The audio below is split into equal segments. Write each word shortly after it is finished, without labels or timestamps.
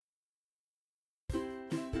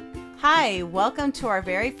Hi, welcome to our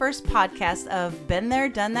very first podcast of Been There,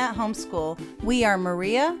 Done That Homeschool. We are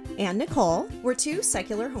Maria and Nicole. We're two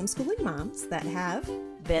secular homeschooling moms that have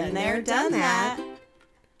been there, done that.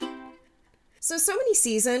 So many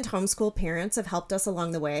seasoned homeschool parents have helped us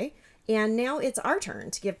along the way, and now it's our turn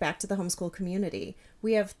to give back to the homeschool community.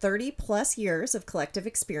 We have 30 plus years of collective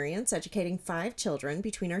experience educating 5 children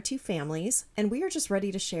between our 2 families, and we are just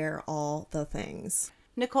ready to share all the things.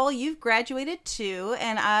 Nicole, you've graduated 2,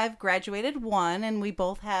 and I've graduated 1, and we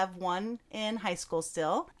both have 1 in high school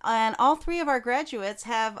still. And all 3 of our graduates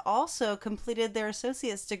have also completed their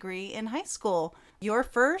associate's degree in high school. Your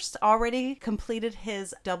first already completed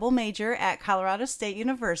his double major at Colorado State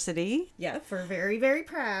University. Yeah, we're very, very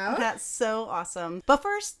proud. That's so awesome. But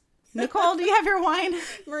first, Nicole, do you have your wine?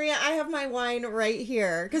 Maria, I have my wine right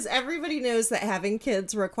here because everybody knows that having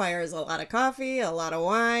kids requires a lot of coffee, a lot of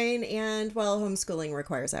wine, and, well, homeschooling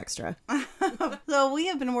requires extra. So we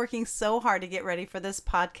have been working so hard to get ready for this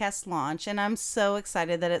podcast launch, and I'm so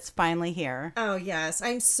excited that it's finally here. Oh, yes.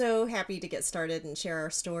 I'm so happy to get started and share our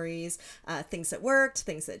stories, things that worked,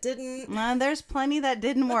 things that didn't. There's plenty that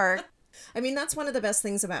didn't work. I mean, that's one of the best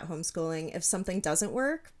things about homeschooling. If something doesn't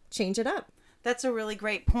work, change it up. That's a really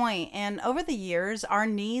great point. And over the years, our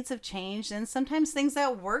needs have changed, and sometimes things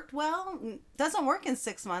that worked well doesn't work in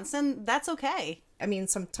 6 months, and that's okay. I mean,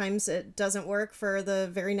 sometimes it doesn't work for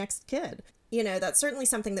the very next kid. You know, that's certainly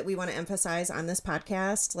something that we want to emphasize on this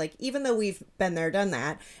podcast. Like, even though we've been there, done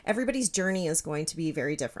that, everybody's journey is going to be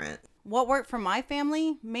very different. What worked for my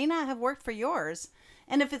family may not have worked for yours.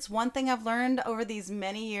 And if it's one thing I've learned over these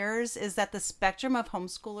many years is that the spectrum of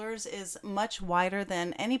homeschoolers is much wider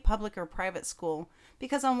than any public or private school.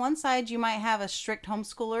 Because on one side, you might have a strict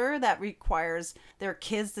homeschooler that requires their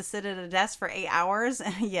kids to sit at a desk for 8 hours.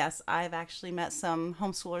 Yes, I've actually met some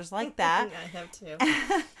homeschoolers like that. I have too.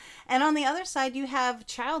 And on the other side, you have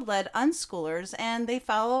child-led unschoolers, and they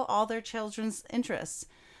follow all their children's interests.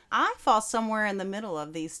 I fall somewhere in the middle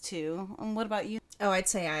of these two. And what about you? Oh, I'd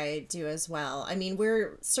say I do as well. I mean,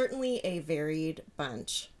 we're certainly a varied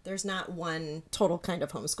bunch. There's not one total kind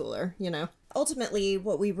of homeschooler, you know? Ultimately,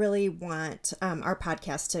 what we really want our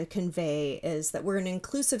podcast to convey is that we're an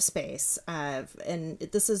inclusive space, and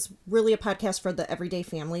this is really a podcast for the everyday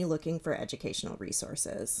family looking for educational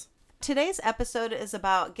resources. Today's episode is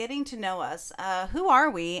about getting to know us. Who are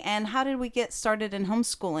we and how did we get started in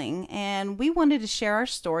homeschooling? And we wanted to share our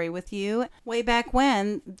story with you. Way back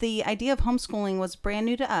when, the idea of homeschooling was brand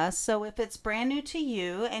new to us. So if it's brand new to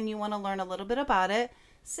you and you want to learn a little bit about it,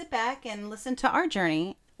 sit back and listen to our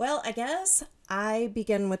journey. Well, I guess I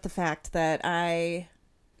begin with the fact that I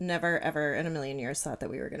never, ever in a million years thought that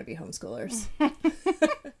we were going to be homeschoolers.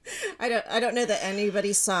 I don't know that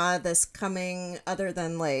anybody saw this coming other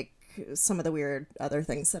than like some of the weird other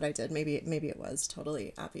things that I did. Maybe it was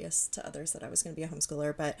totally obvious to others that I was going to be a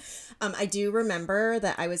homeschooler, but I do remember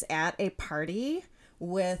that I was at a party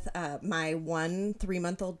with my 1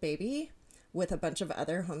 3-month-old baby with a bunch of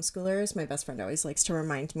other homeschoolers. My best friend always likes to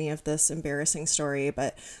remind me of this embarrassing story,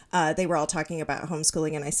 but they were all talking about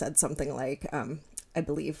homeschooling, and I said something like, I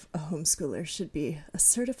believe a homeschooler should be a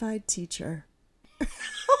certified teacher.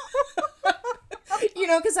 You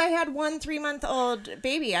know, because I had 1 3-month-old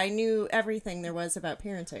baby. I knew everything there was about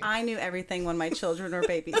parenting. I knew everything when my children were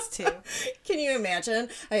babies, too. Can you imagine?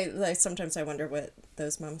 Sometimes I wonder what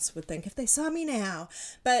those moms would think if they saw me now.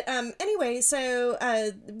 But anyway, so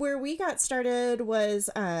where we got started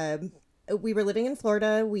was we were living in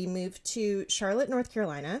Florida. We moved to Charlotte, North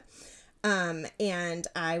Carolina. And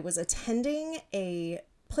I was attending a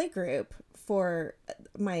playgroup for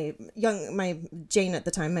my Jane at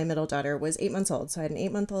the time, my middle daughter, was 8 months old. So I had an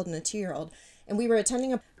 8-month-old and a 2-year-old. And we were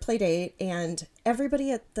attending a play date, and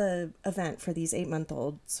everybody at the event for these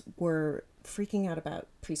 8-month-olds were freaking out about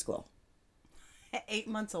preschool. 8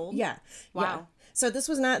 months old? Yeah. Wow. Yeah. So this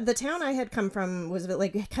was not, the town I had come from was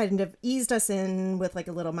like kind of eased us in with like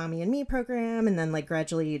a little mommy and me program, and then like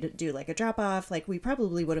gradually to do like a drop off. Like we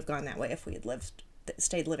probably would have gone that way if we had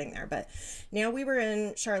stayed living there. But now we were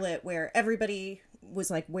in Charlotte where everybody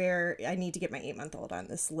was like, where I need to get my 8-month-old on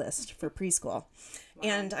this list for preschool. Wow.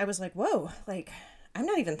 And I was like, whoa, like I'm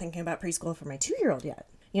not even thinking about preschool for my 2-year-old yet.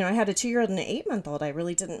 You know, I had a 2-year-old and an 8-month-old. I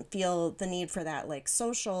really didn't feel the need for that like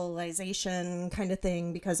socialization kind of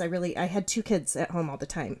thing because I had 2 kids at home all the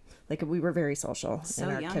time. Like we were very social in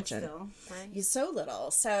our kitchen. Still, right? You're so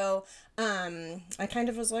little. So I kind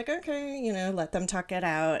of was like, okay, you know, let them talk it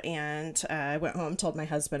out. And I went home, told my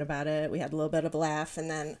husband about it. We had a little bit of a laugh, and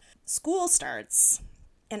then school starts.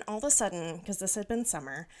 And all of a sudden, because this had been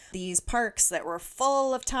summer, these parks that were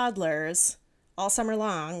full of toddlers all summer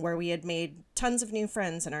long, where we had made tons of new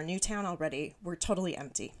friends in our new town already, were totally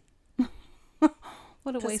empty.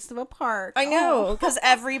 What a waste of a park. I know, because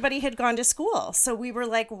everybody had gone to school. So we were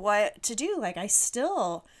like, what to do? Like, I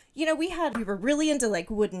still, we were really into like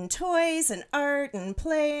wooden toys and art and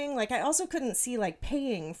playing. Like, I also couldn't see like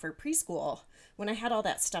paying for preschool when I had all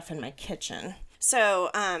that stuff in my kitchen. So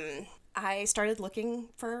I started looking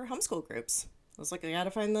for homeschool groups. I was like, I gotta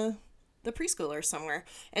find the preschoolers somewhere.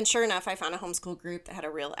 And sure enough, I found a homeschool group that had a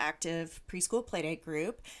real active preschool playdate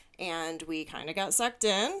group. And we kind of got sucked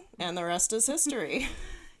in, and the rest is history.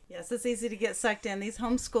 Yes, it's easy to get sucked in. These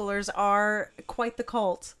homeschoolers are quite the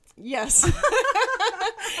cult. Yes.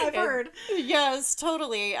 I've heard. Yes,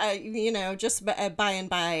 totally. Just by and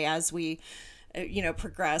by as we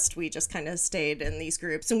progressed, we just kind of stayed in these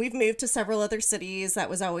groups, and we've moved to several other cities. That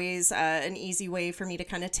was always an easy way for me to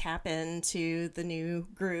kind of tap into the new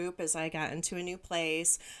group as I got into a new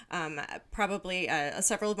place. Probably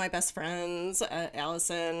several of my best friends,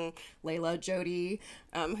 Allison, Layla, Jody,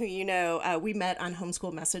 who we met on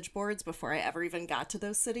homeschool message boards before I ever even got to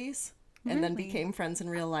those cities. Really? And then became friends in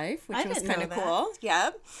real life, which I was didn't kind of know that. cool.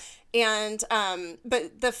 Yeah. And,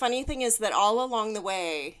 but the funny thing is that all along the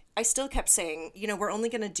way, I still kept saying, we're only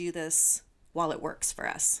going to do this while it works for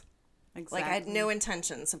us. Exactly. Like, I had no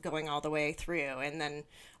intentions of going all the way through. And then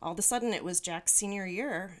all of a sudden it was Jack's senior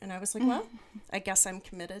year. And I was like, well, I guess I'm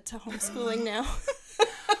committed to homeschooling now.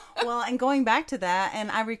 Well, and going back to that,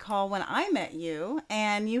 and I recall when I met you,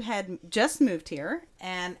 and you had just moved here,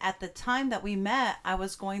 and at the time that we met, I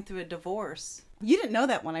was going through a divorce. You didn't know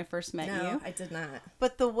that when I first met you. No, I did not.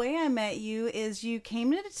 But the way I met you is you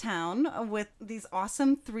came into town with these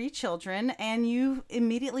awesome 3 children, and you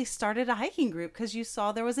immediately started a hiking group because you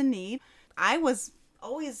saw there was a need. I was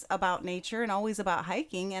always about nature and always about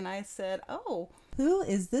hiking, and I said, oh, who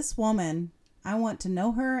is this woman? I want to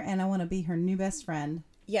know her, and I want to be her new best friend.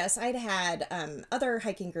 Yes, I'd had other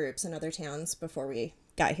hiking groups in other towns before we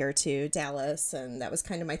got here to Dallas, and that was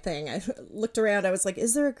kind of my thing. I looked around, I was like,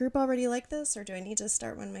 is there a group already like this, or do I need to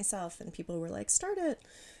start one myself? And people were like, start it.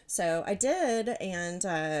 So I did, and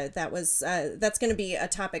that's going to be a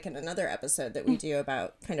topic in another episode that we do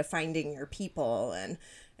about kind of finding your people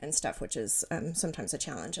and stuff, which is sometimes a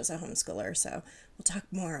challenge as a homeschooler. So we'll talk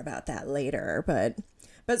more about that later.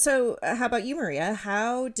 But so how about you, Maria?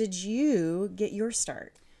 How did you get your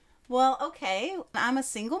start? Well, okay. I'm a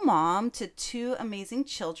single mom to 2 amazing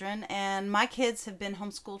children, and my kids have been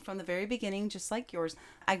homeschooled from the very beginning, just like yours.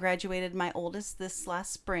 I graduated my oldest this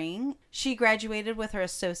last spring. She graduated with her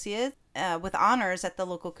associate with honors at the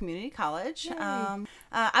local community college.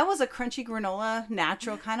 I was a crunchy granola,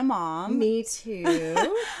 natural kind of mom. Me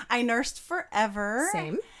too. I nursed forever.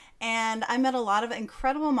 Same. And I met a lot of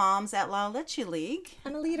incredible moms at La Leche League.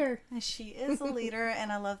 I'm a leader. She is a leader,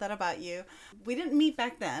 and I love that about you. We didn't meet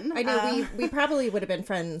back then. I know we probably would have been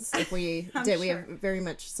friends if we did. Sure. We have very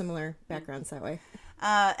much similar backgrounds that way.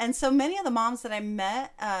 And so many of the moms that I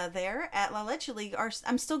met there at La Leche League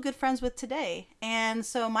I'm still good friends with today. And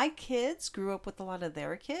so my kids grew up with a lot of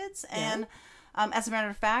their kids. And as a matter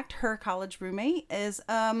of fact, her college roommate is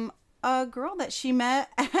a girl that she met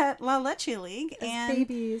at La Leche League.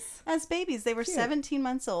 As babies. They were Cute. 17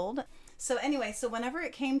 months old. So anyway, so whenever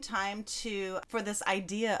it came time for this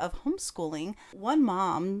idea of homeschooling, one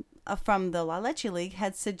mom from the La Leche League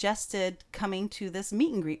had suggested coming to this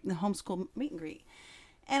meet and greet, the homeschool meet and greet.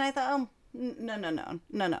 And I thought,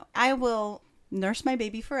 no. I will nurse my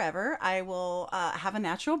baby forever. I will have a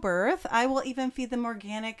natural birth. I will even feed them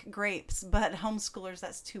organic grapes. But homeschoolers,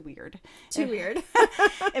 that's too weird. Weird.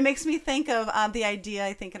 It makes me think of the idea,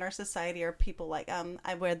 I think, in our society are people like,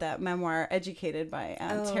 I read that memoir, Educated by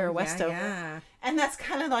Tara Westover. Yeah. And that's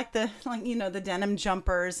kind of like the denim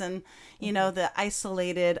jumpers and, the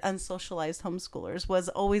isolated, unsocialized homeschoolers was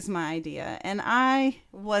always my idea. And I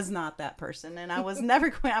was not that person. And I was never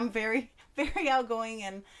going, I'm very, very outgoing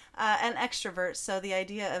and an extrovert. So the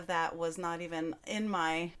idea of that was not even in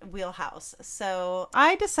my wheelhouse. So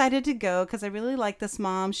I decided to go because I really liked this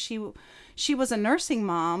mom. She was a nursing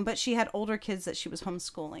mom, but she had older kids that she was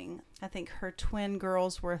homeschooling. I think her twin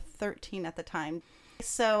girls were 13 at the time.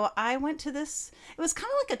 So I went to this, it was kind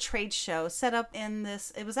of like a trade show set up in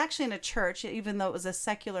this, it was actually in a church, even though it was a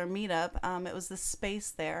secular meetup. It was this space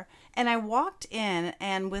there. And I walked in,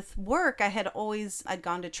 and with work, I'd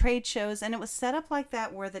gone to trade shows, and it was set up like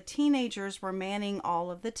that where the teenagers were manning all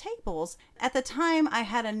of the tables. At the time, I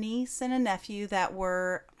had a niece and a nephew that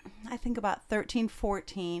were, I think, about 13,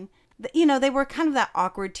 14. They were kind of that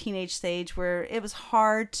awkward teenage stage where it was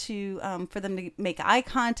hard to for them to make eye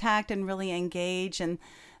contact and really engage, and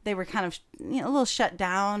they were kind of a little shut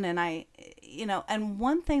down. And and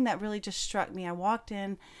one thing that really just struck me, I walked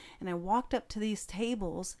in and I walked up to these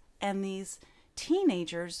tables, and these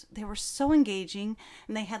teenagers, they were so engaging,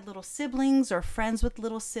 and they had little siblings or friends with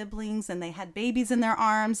little siblings, and they had babies in their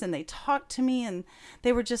arms, and they talked to me, and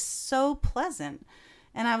they were just so pleasant.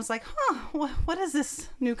 And I was like, what is this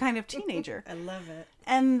new kind of teenager? I love it.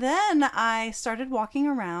 And then I started walking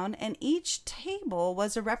around, and each table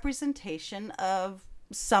was a representation of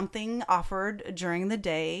something offered during the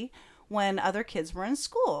day when other kids were in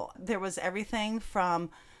school. There was everything from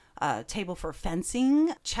a table for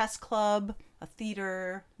fencing, chess club, a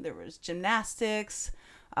theater, there was gymnastics,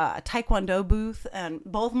 a taekwondo booth, and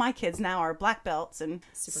both my kids now are black belts. And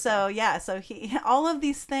all of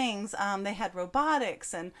these things, they had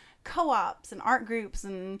robotics and co-ops and art groups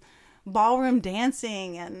and ballroom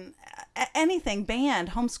dancing and anything, band,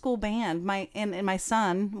 homeschool band. My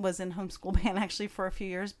son was in homeschool band actually for a few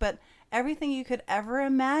years, but everything you could ever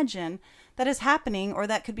imagine that is happening or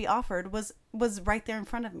that could be offered was right there in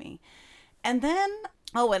front of me. And then,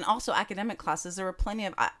 and also academic classes. There were plenty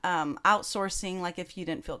of outsourcing, like if you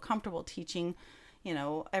didn't feel comfortable teaching,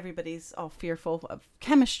 everybody's all fearful of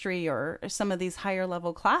chemistry or some of these higher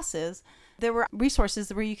level classes. There were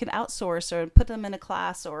resources where you could outsource or put them in a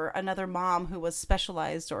class, or another mom who was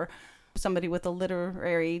specialized, or somebody with a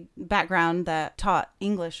literary background that taught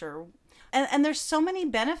English and there's so many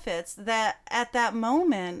benefits that at that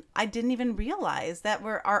moment I didn't even realize that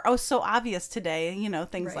are so obvious today.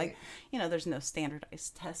 Things like, there's no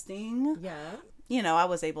standardized testing. Yeah. I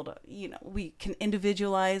was able to, we can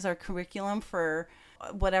individualize our curriculum for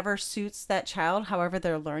whatever suits that child, however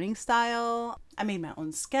their learning style. I made my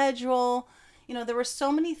own schedule. There were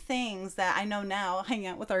so many things that I know now. Hang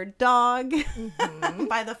out with our dog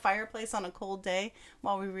by the fireplace on a cold day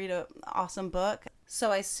while we read an awesome book.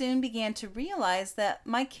 So I soon began to realize that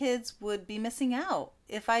my kids would be missing out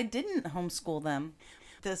if I didn't homeschool them.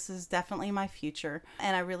 This is definitely my future,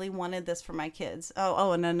 and I really wanted this for my kids.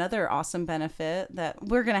 And another awesome benefit that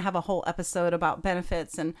we're going to have a whole episode about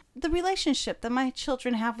benefits and the relationship that my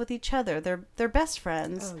children have with each other. They're best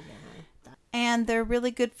friends. Oh, yeah. And they're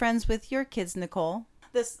really good friends with your kids, Nicole.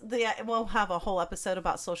 We'll have a whole episode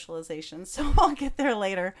about socialization, so I'll get there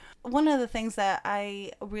later. One of the things that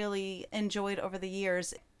I really enjoyed over the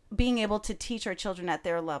years, being able to teach our children at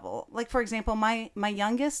their level. Like, for example, my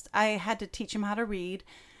youngest, I had to teach him how to read.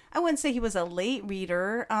 I wouldn't say he was a late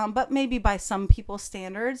reader, but maybe by some people's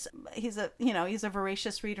standards, he's a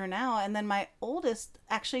voracious reader now. And then my oldest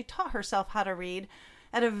actually taught herself how to read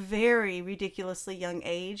at a very ridiculously young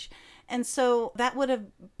age. And so that would have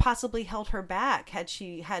possibly held her back had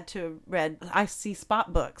she had to read I See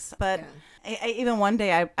Spot books. But even one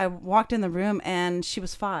day I walked in the room and she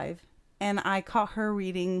was 5, and I caught her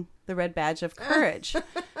reading The Red Badge of Courage.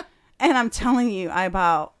 And I'm telling you, I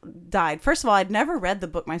about died. First of all, I'd never read the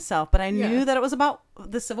book myself, but I knew that it was about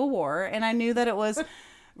the Civil War, and I knew that it was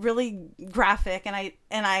really graphic, and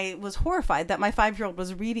I was horrified that my 5-year-old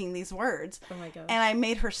was reading these words. Oh my God. And I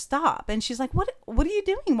made her stop, and she's like, what are you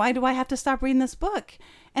doing? Why do I have to stop reading this book?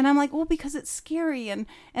 And I'm like, well, because it's scary, and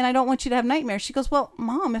I don't want you to have nightmares. She goes, well,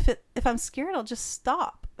 Mom, if I'm scared, I'll just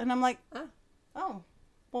stop. And I'm like, oh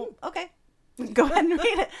well, okay, go ahead and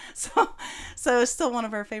read it. So it's still one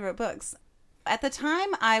of her favorite books. At the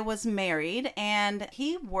time, I was married, and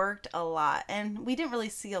he worked a lot, and we didn't really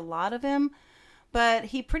see a lot of him. But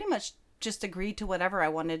he pretty much just agreed to whatever I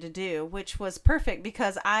wanted to do, which was perfect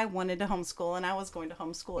because I wanted to homeschool, and I was going to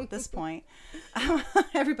homeschool at this point.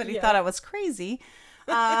 Everybody thought I was crazy.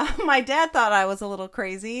 My dad thought I was a little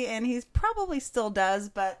crazy, and he probably still does,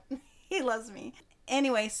 but he loves me.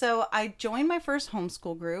 Anyway, so I joined my first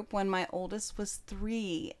homeschool group when my oldest was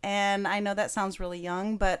 3. And I know that sounds really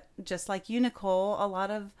young, but just like you, Nicole, a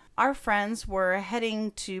lot of our friends were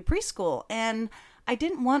heading to preschool, and I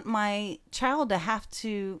didn't want my child to have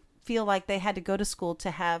to feel like they had to go to school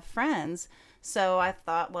to have friends. So I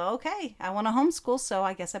thought, well, okay, I want to homeschool, so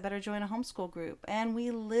I guess I better join a homeschool group. And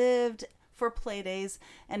we lived for play days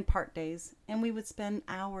and park days, and we would spend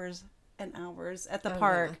hours and hours at the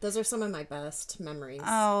park. Yeah. Those are some of my best memories.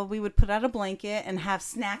 Oh, we would put out a blanket and have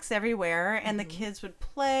snacks everywhere, and the kids would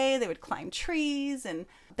play. They would climb trees, and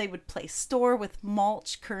they would play store with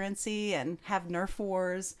mulch currency and have Nerf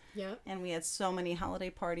wars. Yep. And we had so many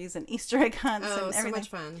holiday parties and Easter egg hunts and everything. So much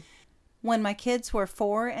fun. When my kids were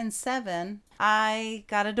 4 and 7, I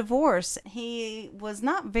got a divorce. He was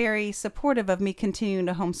not very supportive of me continuing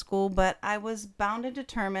to homeschool, but I was bound and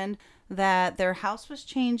determined that their house was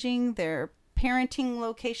changing, their parenting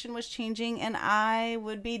location was changing, and I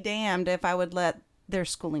would be damned if I would let their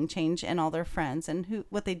schooling change and all their friends and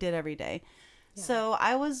what they did every day. So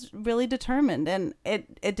I was really determined, and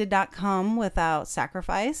it did not come without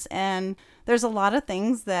sacrifice. And there's a lot of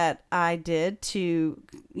things that I did to,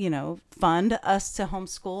 fund us to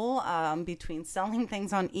homeschool, between selling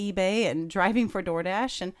things on eBay and driving for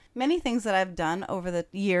DoorDash and many things that I've done over the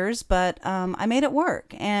years. But I made it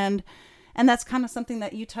work. And that's kind of something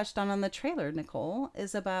that you touched on the trailer, Nicole,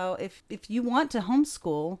 is about if you want to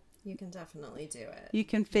homeschool, you can definitely do it. You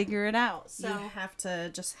can figure it out. So you have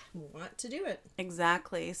to just want to do it.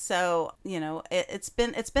 Exactly. So, it's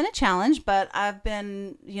been a challenge, but I've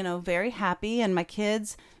been, very happy, and my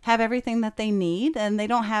kids have everything that they need, and they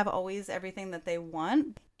don't have always everything that they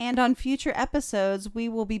want. And on future episodes, we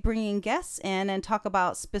will be bringing guests in and talk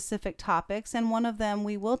about specific topics. And one of them,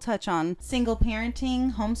 we will touch on single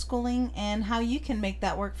parenting, homeschooling, and how you can make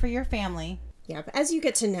that work for your family. Yeah, but as you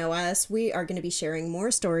get to know us, we are going to be sharing more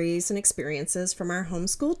stories and experiences from our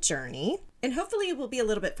homeschool journey. And hopefully it will be a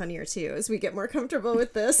little bit funnier too as we get more comfortable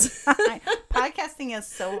with this. Podcasting is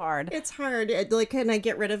so hard. It's hard. Can I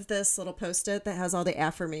get rid of this little Post-it that has all the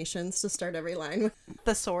affirmations to start every line with?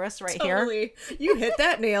 Thesaurus right Totally. Here. You hit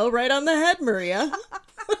that nail right on the head, Maria.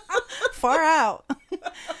 Far out.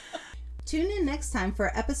 Tune in next time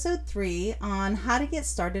for episode 3 on how to get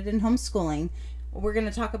started in homeschooling. We're going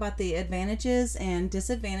to talk about the advantages and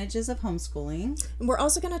disadvantages of homeschooling. And we're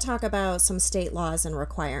also going to talk about some state laws and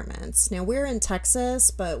requirements. Now, we're in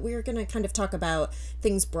Texas, but we're going to kind of talk about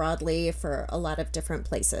things broadly for a lot of different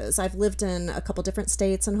places. I've lived in a couple different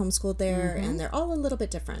states and homeschooled there, and they're all a little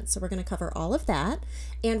bit different. So we're going to cover all of that.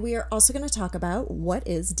 And we are also going to talk about what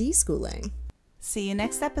is deschooling. See you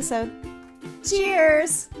next episode.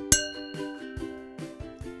 Cheers!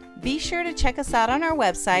 Be sure to check us out on our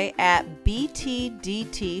website at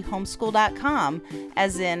btdthomeschool.com,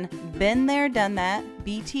 as in been there, done that,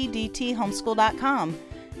 btdthomeschool.com.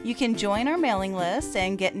 You can join our mailing list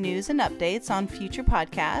and get news and updates on future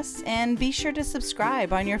podcasts, and be sure to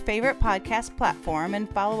subscribe on your favorite podcast platform and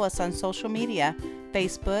follow us on social media,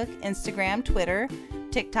 Facebook, Instagram, Twitter,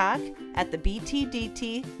 TikTok at the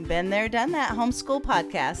BTDT Been There, Done That Homeschool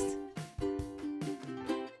Podcast.